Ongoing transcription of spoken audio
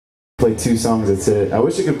Play 2 songs, that's it. I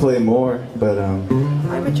wish I could play more, but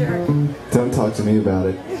I'm a jerk. don't talk to me about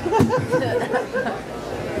it.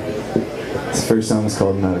 This first song is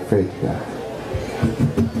called Not Afraid to Die.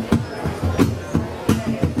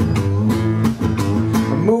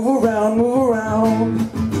 Move around,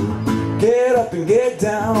 get up and get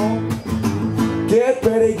down, get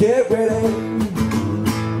ready,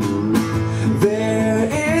 there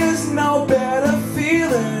is no better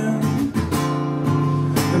feeling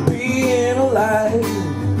than being alive.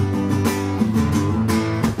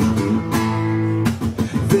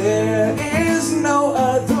 There is no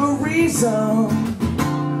other reason.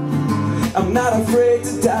 I'm not afraid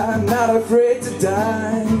to die, I'm not afraid to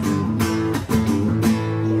die.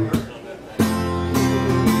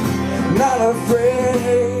 Not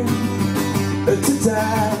afraid to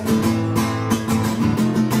die.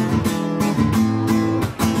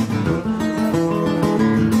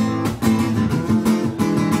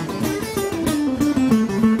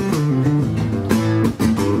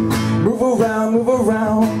 Move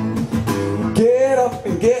around, get up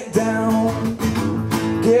and get down,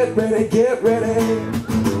 get ready,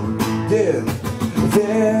 yeah.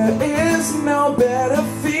 There is no better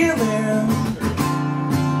feeling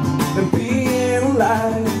than being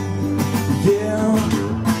alive, yeah.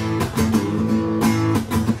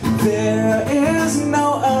 There is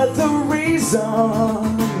no other reason.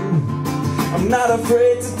 I'm not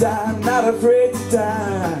afraid to die, I'm not afraid to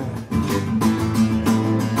die.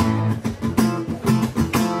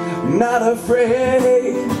 Not afraid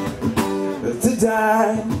to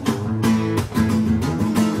die.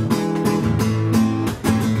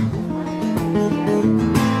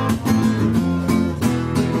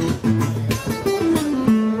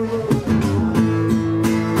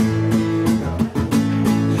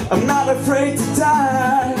 I'm not afraid to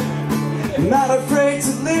die, I'm not afraid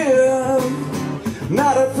to live,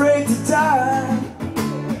 not afraid to die,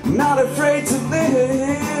 not afraid to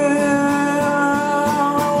live.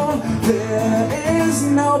 There is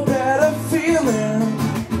no better feeling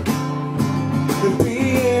than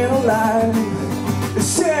being alive,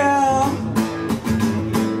 yeah.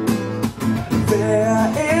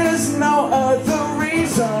 There is no other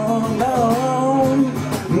reason, no.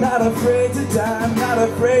 Not afraid to die, not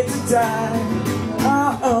afraid to die.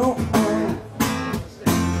 Oh.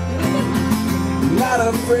 Not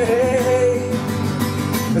afraid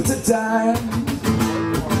to die.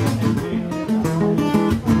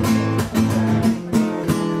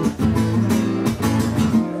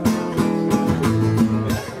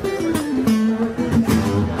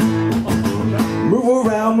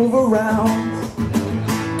 Move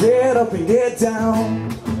around, get up and get down,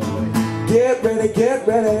 get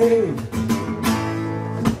ready.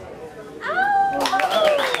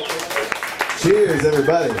 Cheers,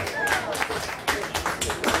 everybody.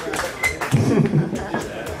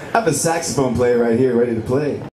 I have a saxophone player right here ready to play.